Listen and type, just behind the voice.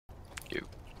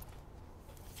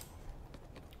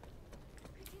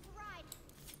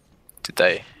Did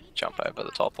they jump over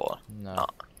the top or? No. Nah.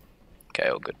 Okay,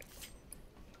 all good.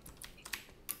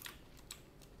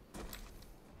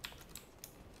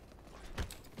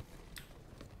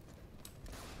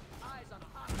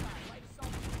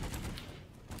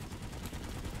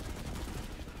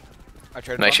 I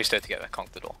traded Make one. sure you stay together.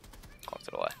 Conk the door. Conk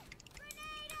the door.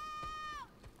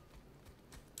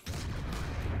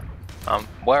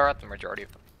 Where are the majority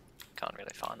of them? Can't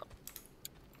really find them.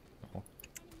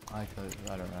 I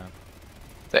don't know.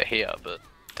 They're here, but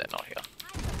they're not here.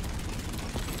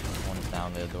 One's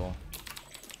down their door.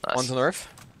 Nice. One's on the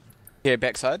roof. Here,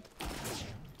 backside.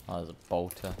 Oh, there's a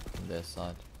bolter on their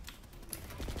side.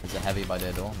 There's a heavy by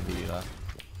their door. BD low.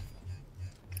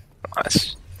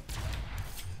 Nice.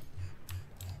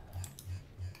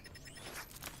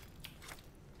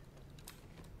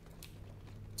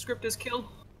 Script is killed.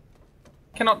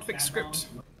 Cannot fix script.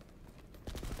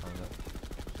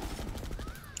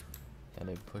 Yeah,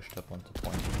 they pushed up onto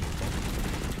point.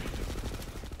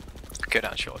 Go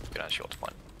down short. Go down short to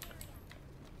point.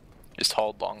 Just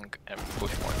hold long and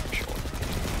push more from short.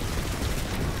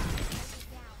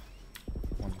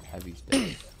 One heavy's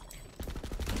dead.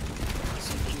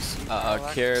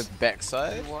 Care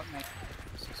backside.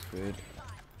 This is good.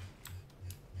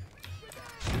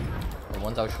 Oh,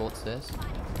 one's out short stairs.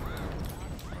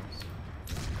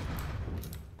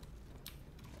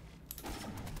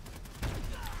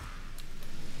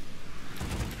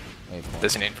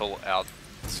 There's an infill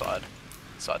outside.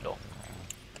 Side door.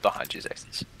 Behind you,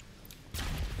 Xerxes.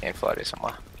 Infill out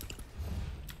somewhere.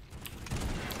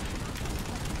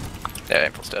 Yeah,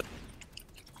 infill's dead.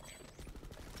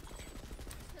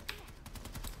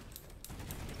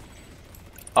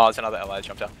 Oh, there's another ally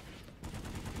jumped out.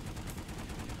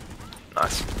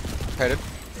 Nice. Traded.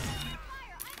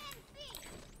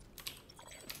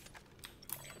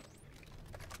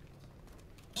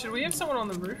 Should we have someone on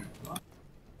the roof?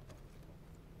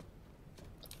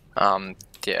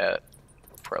 Yeah,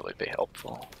 probably be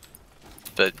helpful.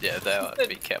 But yeah, they'll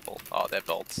be careful. Oh, they're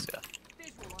bolts, yeah.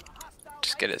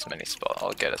 Just get as many spots.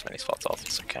 I'll get as many spots off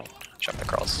as I can. Jump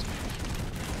across.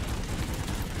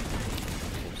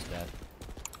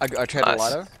 I traded Nice. a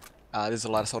lighter. There's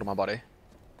a lighter sold on my body.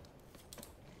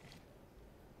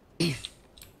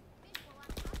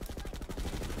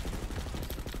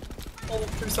 All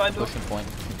through side door. Pushing point.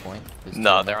 Pushing point. There's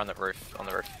No, two they're more. on the roof. On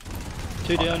the roof.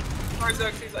 Two down. Sorry,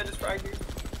 Xerxes, I just fragged you.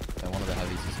 Yeah, one of the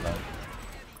heavies is low.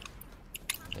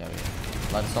 Yeah, we go.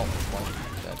 Light assault. Point.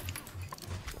 Dead.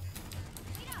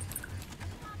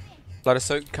 Lighter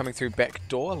soak coming through back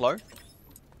door, low.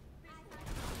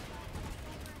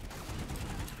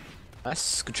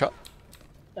 Nice, good shot.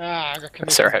 Ah, I got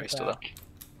committed. Sarah Heavy still there.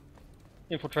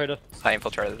 Infiltrator. I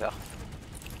infiltrated there.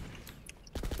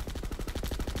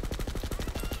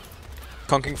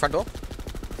 Conking front door.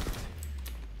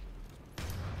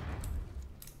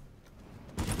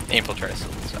 Infiltrator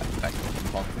still back.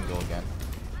 Conk can go again.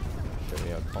 Should we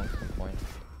have Conk on point?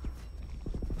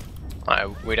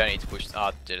 We don't need to push.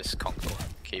 Just conk door.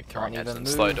 Keep throwing Can't heads even and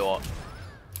slow move. door.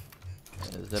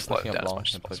 They're Slow pushing it up down as long.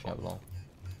 much They're as pushing possible. up long.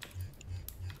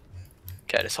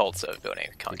 Okay, just hold serve building.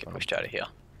 We can't get pushed out of here.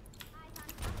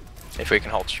 If we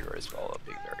can hold sure as well, that'd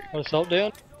be very good. Assault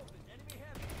down.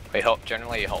 We hold,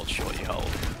 generally you hold short, you hold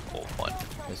all point.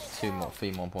 There's three more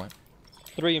point.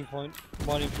 3 in point.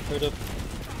 1 infiltrator.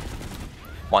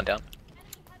 One down.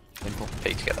 Info.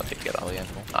 Peek together, peek together. Oh yeah,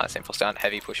 info. Nice, infill's down,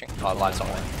 heavy pushing. Oh, lights on.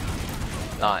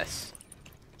 Nice.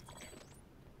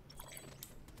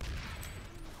 I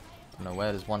don't know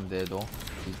where, there's one there though.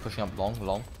 He's pushing up long.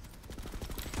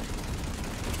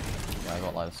 Yeah, I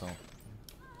got light assault.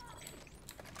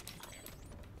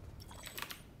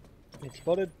 It's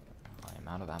spotted. I am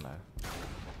out of ammo.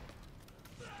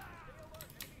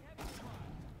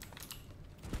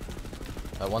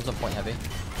 One's on point heavy.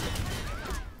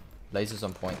 Laser's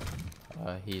on point.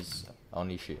 He's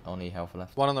only health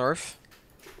left. One on the roof.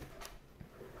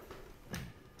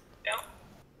 Yeah.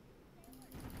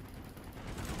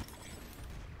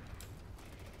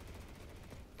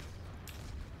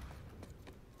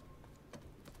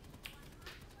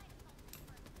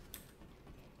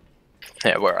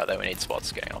 Yeah, where are they? We need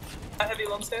spots getting off. Heavy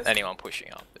long stairs. Anyone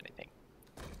pushing up, anything.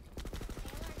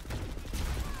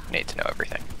 Need to know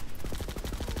everything.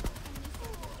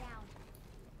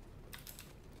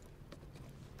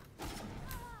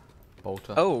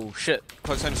 Bolter. Oh shit.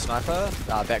 Close range sniper.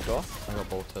 Back door. I got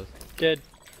bolters. Dead.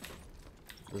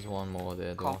 There's one more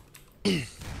there though. Call. Yeah,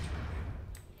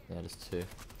 there's two.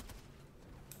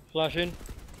 Flash in.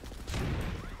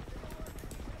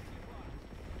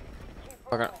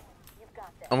 Okay.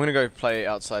 I'm gonna go play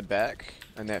outside back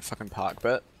in that fucking park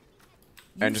bit.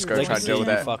 and just go Legacy, try to deal with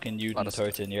you that. fucking Newton Let us-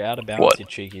 Toten, you're out of bounds, What? you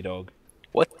cheeky dog.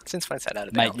 What? Since when's that out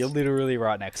of Mate, bounds? you're literally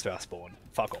right next to our spawn.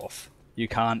 Fuck off. You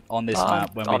can't on this On-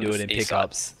 map when we on do the it in east side.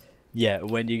 pickups. Yeah,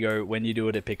 when you do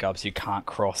it at pickups, you can't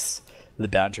cross the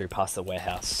boundary past the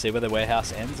warehouse. See where the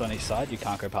warehouse ends on each side? You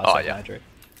can't go past Oh, that yeah. boundary.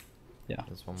 Yeah.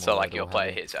 There's one So more like door your player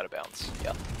heavy. here's out of bounds.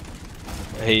 Yeah.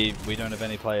 We don't have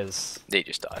any players. He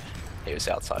just died. He was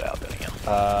outside our building.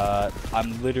 Yeah.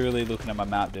 I'm literally looking at my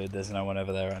map, dude. There's no one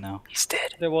over there right now. He's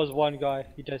dead. There was one guy.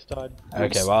 He just died.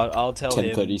 Okay, well, I'll tell him.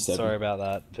 10:37. Sorry about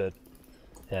that, but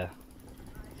yeah.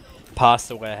 Past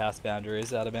the warehouse boundary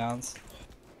is out of bounds.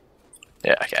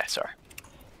 Yeah. Okay. Sorry.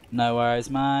 No worries,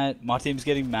 mate. My team's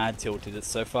getting mad tilted. It's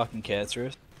so fucking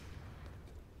cancerous.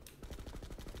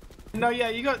 No, yeah,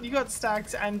 you got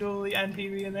Stacks and Dooley and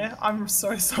Peewee in there. I'm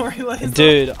so sorry, Laser.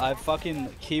 Dude, I fucking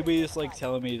Kiwi is like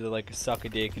telling me to like suck a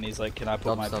dick, and he's like, "Can I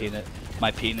put Stop.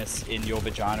 my penis in your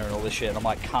vagina and all this shit?" And I'm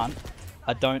like, "Cunt,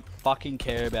 I don't fucking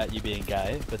care about you being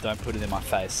gay, but don't put it in my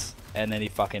face." And then he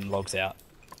fucking logs out.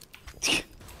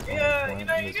 Yeah, you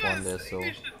know, you There's one guys there, so-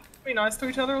 you should be nice to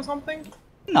each other or something.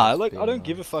 No, like I being don't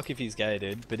give a fuck if he's gay,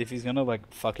 dude. But if he's gonna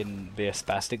like fucking be a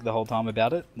spastic the whole time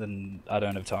about it, then I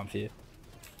don't have time for you.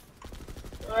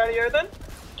 Alrighty, then.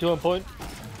 2 on point.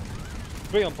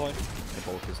 3 on point. The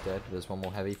bolt is dead. There's one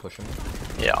more heavy pushing me.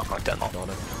 Yeah. I'll knock down that. Got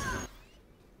it.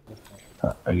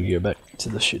 I can go back to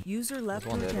the shit. User left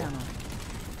There's one your there, channel.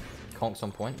 Conks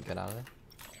on point. Get out of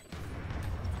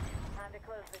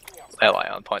there. LA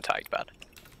on point tagged bad.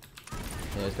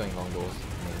 Yeah, he's going long doors.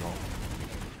 Maybe not.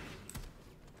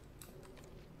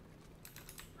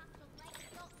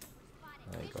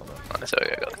 There you got it. Alright, so we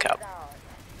got the cap.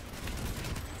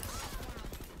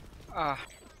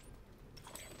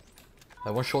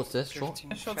 One short stairs. Short.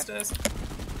 Short stairs.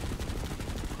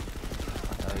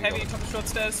 You Heavy, got it. top of short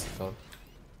stairs. Got it.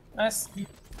 Nice. There's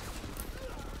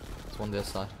one this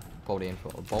side. Probably in for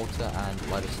a bolter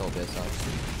and light assault this side.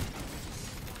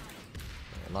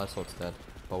 Yeah, light assault's dead.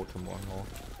 Bolter one more.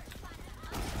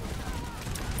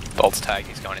 Bolt's tagged.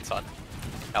 He's going inside.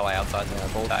 LA outside. Yeah,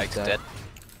 Bolt's Tagged's dead. dead.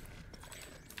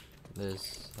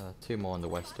 There's two more on the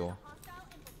west door.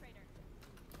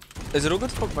 Is it all good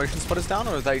to put motion spotters down,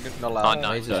 or are they not Oh allowed?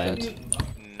 no. Razor's dead.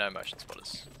 No motion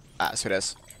spotters. Ah, so it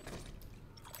is.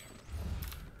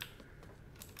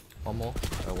 One more.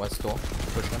 West door.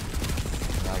 Push him.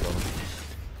 Yeah, I got him.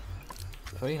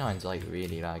 39's like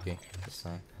really laggy. Just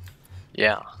saying.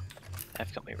 Yeah.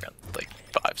 They've got me around like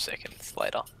 5 seconds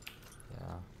later. Yeah.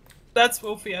 That's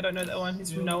Wolfie. I don't know that one.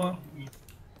 He's from Noah.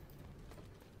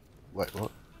 Wait,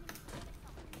 what?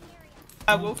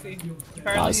 Wolfie.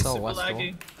 Apparently he's saw super West Door.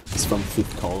 laggy. It's from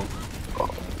 5th column.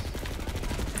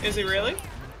 Is he really?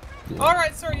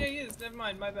 Alright, sorry, yeah, he is. Never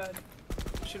mind, my bad.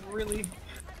 Should really.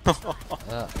 Point.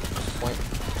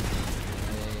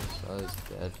 Okay, so he's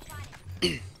dead. I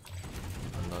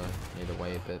know. Need to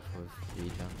wait a bit with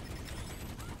regen.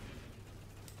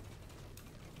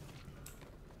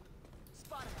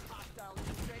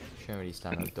 Shouldn't really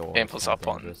stand at the door. Ample's it's up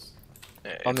kinda on- dangerous.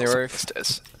 Yeah, On the also roof.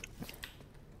 Stairs.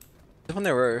 They're on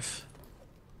their roof.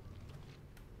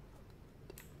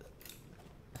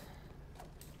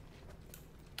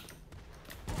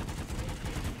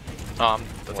 I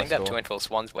think West they have door. 2 infills.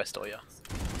 One's west door, yeah.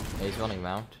 Yeah, he's running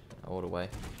round all the way.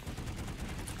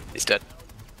 He's dead.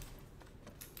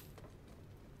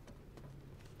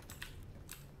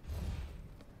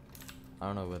 I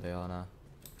don't know where they are now.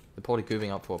 They're probably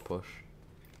goofing up for a push.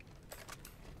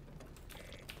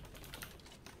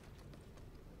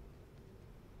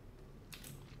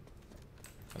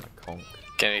 And a conk.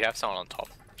 Can you have someone on top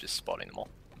just spotting them all?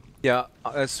 Yeah,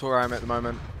 that's where I'm at the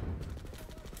moment.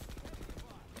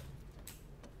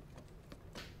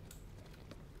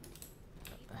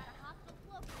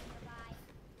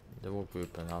 They're all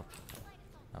grouping up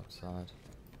outside.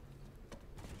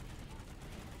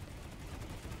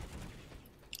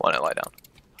 Why don't lie down?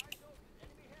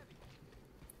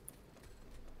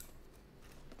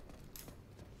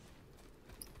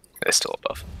 They're still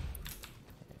above.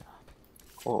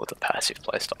 Oh, the passive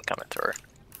play start coming through.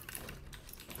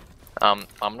 I'm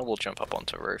gonna will jump up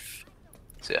onto roof.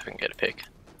 See if I can get a pick.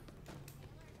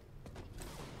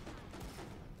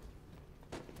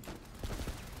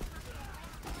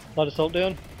 Light assault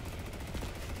down.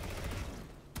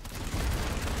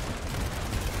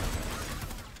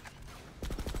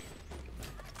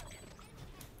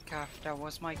 Gaff, that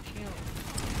was my kill.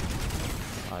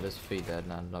 I just feed dead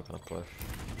now, I'm not gonna push.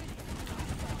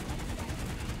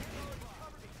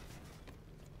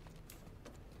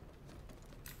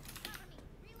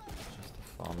 Just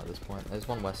a farm at this point. There's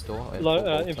one west door.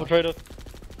 Infiltrator.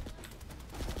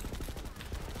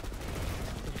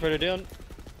 Infiltrator down.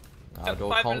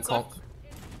 Outdoor 5 conk minutes conk. left.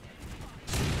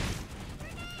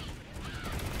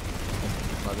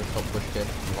 Another top pushed in.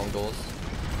 Long doors.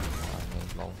 I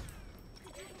mean long.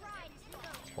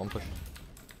 One push.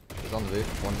 He's on the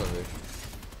roof. One's on the roof.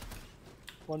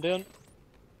 One down.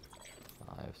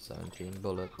 I have 17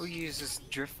 bullets. Who uses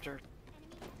drifter?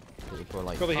 People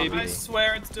like Probably I Hebe.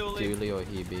 swear it's dually. Dooley or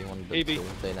Hebe. One of the Hebe. two.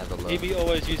 They never learn. EB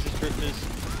always uses drifters.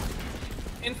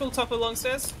 Infill top along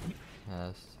stairs.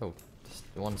 So just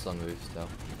one's on the roof still.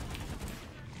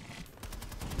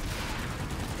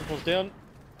 Infill's down.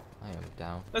 I am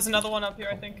down. There's another one up here,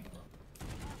 I think.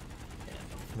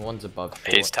 One's above.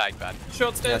 He's tagged bad.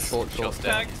 Short stairs. short.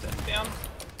 Tagged. Down.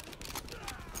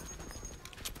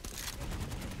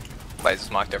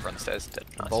 Lasers marked over on the stairs. Dead.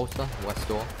 Nice. Bolter, west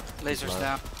door. Lasers Low.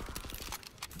 down.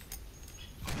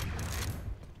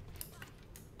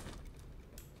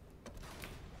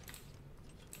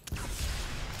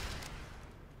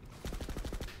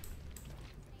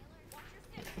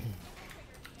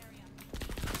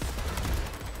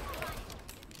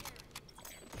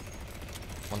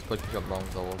 One's pushing up long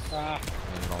doors. Ah,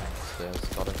 And long stairs.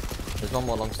 Got it. There's one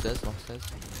more long stairs. Long stairs.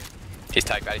 He's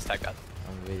tagged bad. He's tagged bad.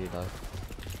 I'm really low.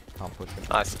 Can't push him.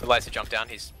 Nice. The laser jumped down.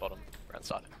 He's bottom. Right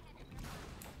side.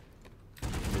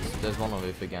 There's one on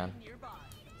roof again.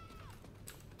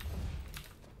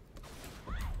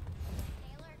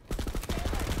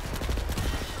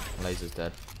 Laser's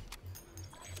dead.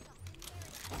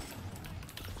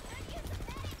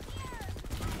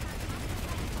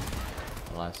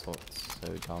 Last thought's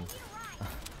so dumb.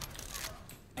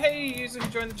 Hey, user who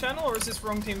joined the channel, or is this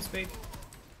wrong team speak?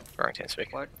 Wrong team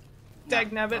speak. What?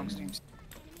 Dag nabbit. wrong teams.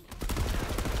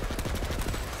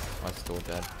 Last door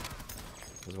dead.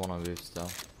 There's one on roof still.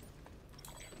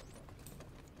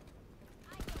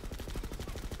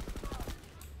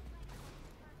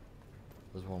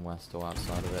 There's one west door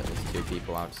outside of it. There's two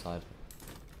people outside.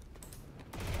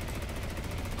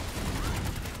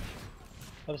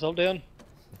 assault down.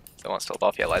 Someone's still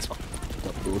above. Yeah, laser.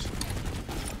 Top doors.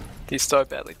 He's so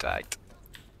badly tagged.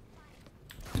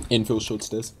 Infill short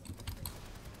stairs.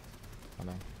 I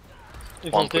know.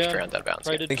 One Infill's pushed down. around that bounce.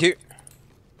 Traded. Thank you.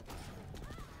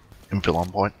 Infill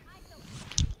on point.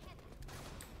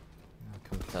 I'm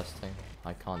contesting.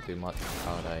 I can't do much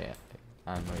without a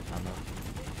ammo.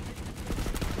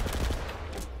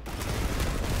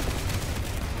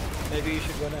 Maybe you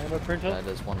should run an ammo printer.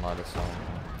 There's one light assault.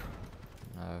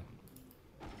 No.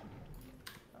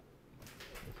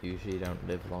 Usually don't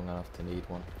live long enough to need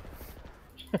one.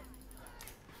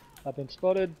 I've been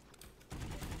spotted.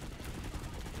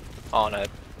 Oh no.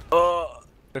 Oh.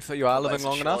 If you are living Laser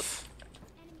long shot. enough.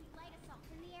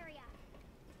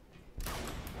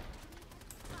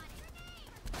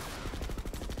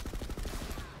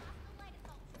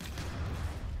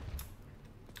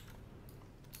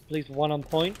 At least one on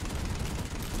point.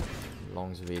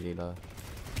 Long's really low.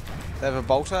 They have a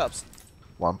bolter up.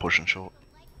 One pushing short.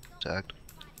 Tagged.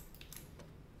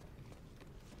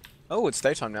 Oh, it's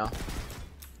daytime now.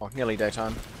 Oh, nearly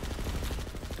daytime.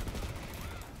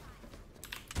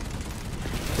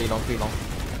 Three long.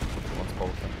 One's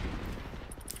bolter.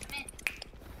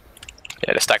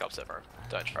 Yeah, just stack up server.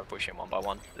 Don't try pushing one by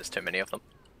one. There's too many of them.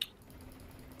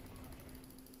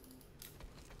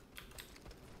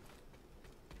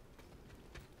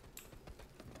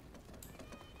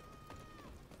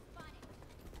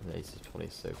 Ace is probably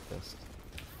so pissed.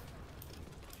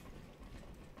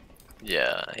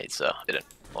 Yeah, he's didn't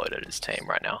load at his team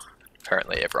right now.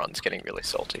 Apparently everyone's getting really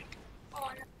salty.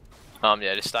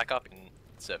 Yeah, just stack up in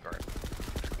server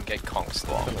and get conks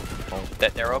long.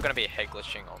 They're all gonna be head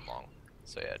glitching on long.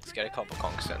 So yeah, just get a couple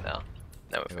conks in now.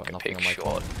 Then we Got can nothing pick on my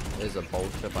short. phone. There's a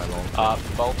bolter by long.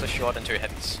 Bolter short and two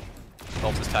heads.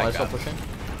 Bolter's Why tagged is stop out. pushing?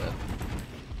 Dead.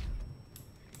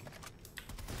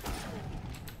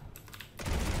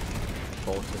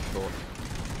 Bolter short.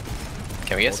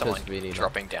 Can we get Bolter's someone really low.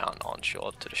 dropping down on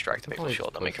short to distract the people Probably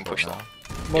short, then we can push short long.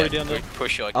 I'm already down there.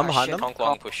 Push short. I'm behind them. Conk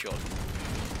long, push short.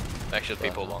 Actually, Fair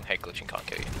people enough. long head glitching can't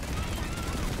kill you.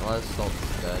 Well, that's not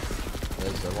dead.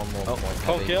 There's one more Oh, point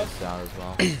Conk heavy here. just down as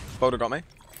well. Bolter got me.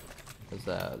 There's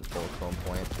a bolter on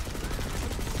point.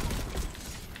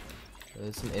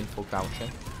 There's some info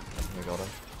crouching. We got him.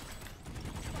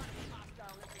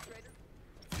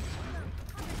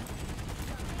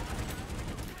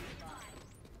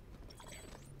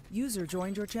 User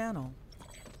joined your channel.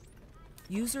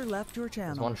 User left your There's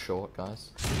channel. one short,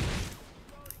 guys.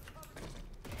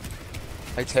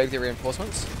 I tagged the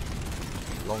reinforcements.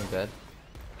 Long dead.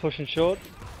 Pushing short.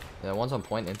 Yeah, one's on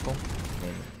point info. I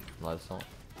mean, light assault.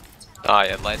 Oh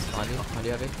yeah, lasers. How do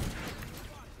you have it?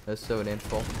 There's still an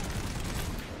info.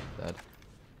 Dead.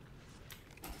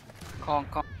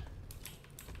 Con.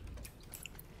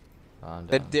 And,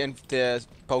 The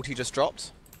bolty just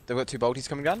dropped. They've got 2 bolties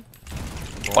coming down.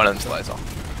 One of them's laser.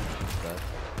 dead.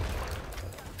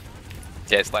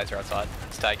 Yeah, it's laser outside.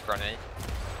 It's tagged front E.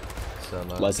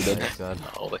 Solo. Laser dead. He's dead.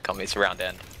 Oh, the company's round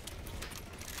end.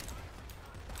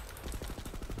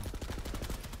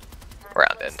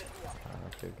 Round end.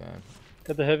 Good game.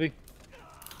 Got the heavy.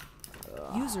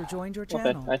 User joined your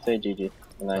channel. I say GG.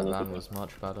 And I That need round to... was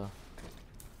much better.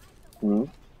 Hmm?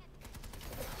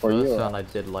 For First you? round I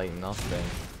did like nothing.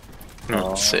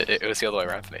 Oh. So it was the other way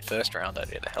around for me. First round I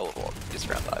did a hell of a lot. This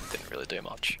round I didn't really do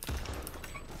much.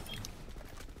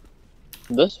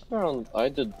 This round I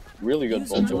did really good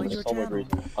User bolting joined for your some channel.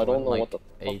 reason. I don't know Like what the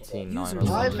fuck. 18-9 User or joined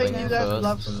I your something think you channel. guys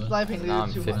love first. sniping Now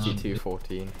I'm Lulu too much.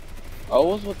 52-14. I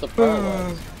was with the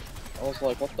paralyzed. I was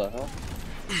like, what the hell?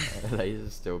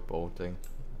 Laser's still bolting.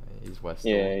 He's west.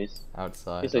 Yeah, he's...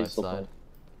 Outside, he's right still side.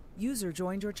 User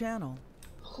joined your channel.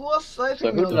 Who was sniping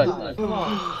So who the did other I time? snipe? Come on.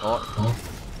 Oh,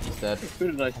 he's dead.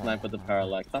 Who did I snipe with the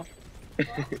parallax, huh?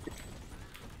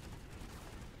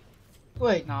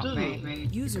 Wait, Not dude. me.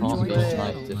 User Can't joined be your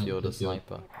sniped channel. if you're the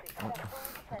sniper.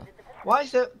 Why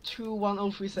is that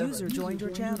 21037? User joined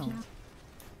your channel.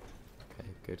 Okay,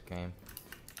 good game.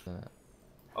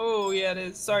 Oh yeah, it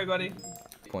is. Sorry, buddy.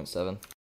 0.7.